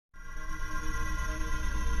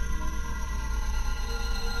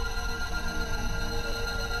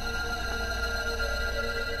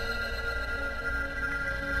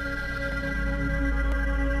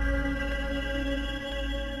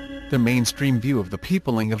The mainstream view of the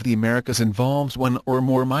peopling of the Americas involves one or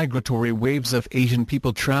more migratory waves of Asian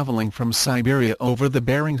people traveling from Siberia over the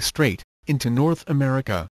Bering Strait, into North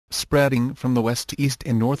America, spreading from the west to east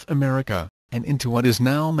in North America, and into what is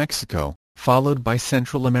now Mexico, followed by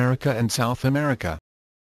Central America and South America.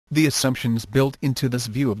 The assumptions built into this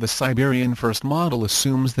view of the Siberian First model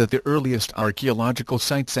assumes that the earliest archaeological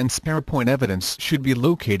sites and spare point evidence should be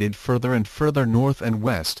located further and further north and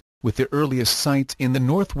west, with the earliest sites in the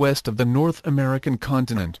northwest of the North American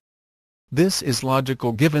continent. This is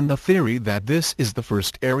logical given the theory that this is the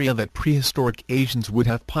first area that prehistoric Asians would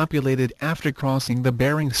have populated after crossing the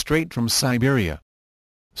Bering Strait from Siberia.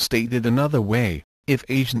 Stated another way, if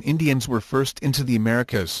Asian Indians were first into the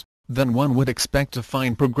Americas, then one would expect to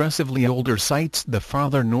find progressively older sites the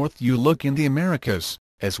farther north you look in the Americas,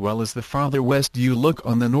 as well as the farther west you look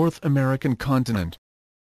on the North American continent.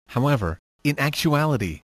 However, in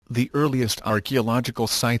actuality, the earliest archaeological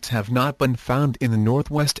sites have not been found in the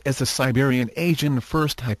northwest as the Siberian Asian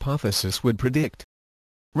first hypothesis would predict.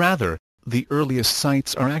 Rather, the earliest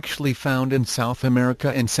sites are actually found in South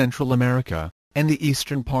America and Central America, and the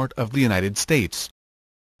eastern part of the United States.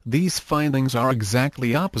 These findings are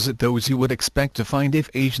exactly opposite those you would expect to find if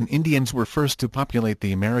Asian Indians were first to populate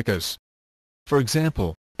the Americas. For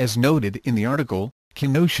example, as noted in the article,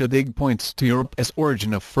 Kenosha Dig points to Europe as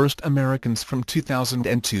origin of first Americans from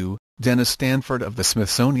 2002, Dennis Stanford of the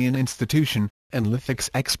Smithsonian Institution, and lithics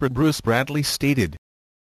expert Bruce Bradley stated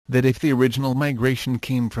that if the original migration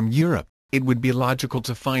came from Europe, it would be logical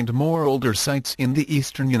to find more older sites in the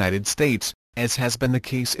eastern United States, as has been the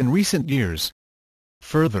case in recent years.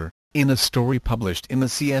 Further, in a story published in the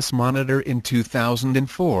CS Monitor in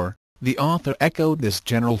 2004, the author echoed this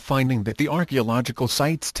general finding that the archaeological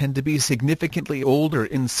sites tend to be significantly older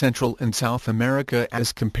in Central and South America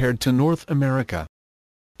as compared to North America.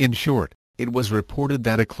 In short, it was reported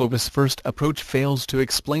that a Clovis first approach fails to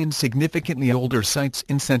explain significantly older sites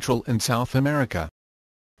in Central and South America.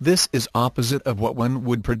 This is opposite of what one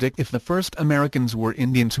would predict if the first Americans were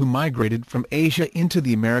Indians who migrated from Asia into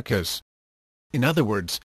the Americas. In other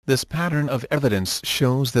words, this pattern of evidence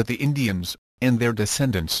shows that the Indians, and their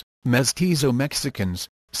descendants, Mestizo-Mexicans,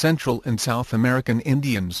 Central and South American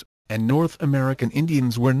Indians, and North American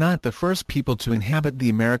Indians were not the first people to inhabit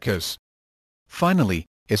the Americas. Finally,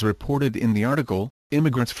 as reported in the article,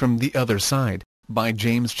 Immigrants from the Other Side, by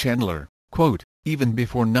James Chandler, quote, even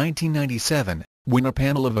before 1997, when a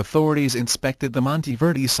panel of authorities inspected the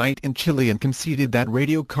Monteverde site in Chile and conceded that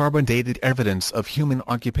radiocarbon-dated evidence of human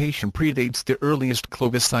occupation predates the earliest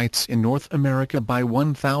Clovis sites in North America by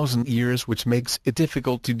 1,000 years, which makes it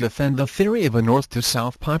difficult to defend the theory of a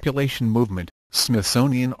north-to-south population movement,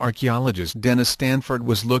 Smithsonian archaeologist Dennis Stanford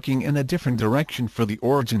was looking in a different direction for the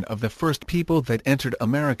origin of the first people that entered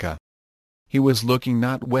America. He was looking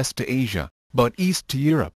not west to Asia, but east to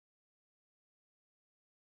Europe.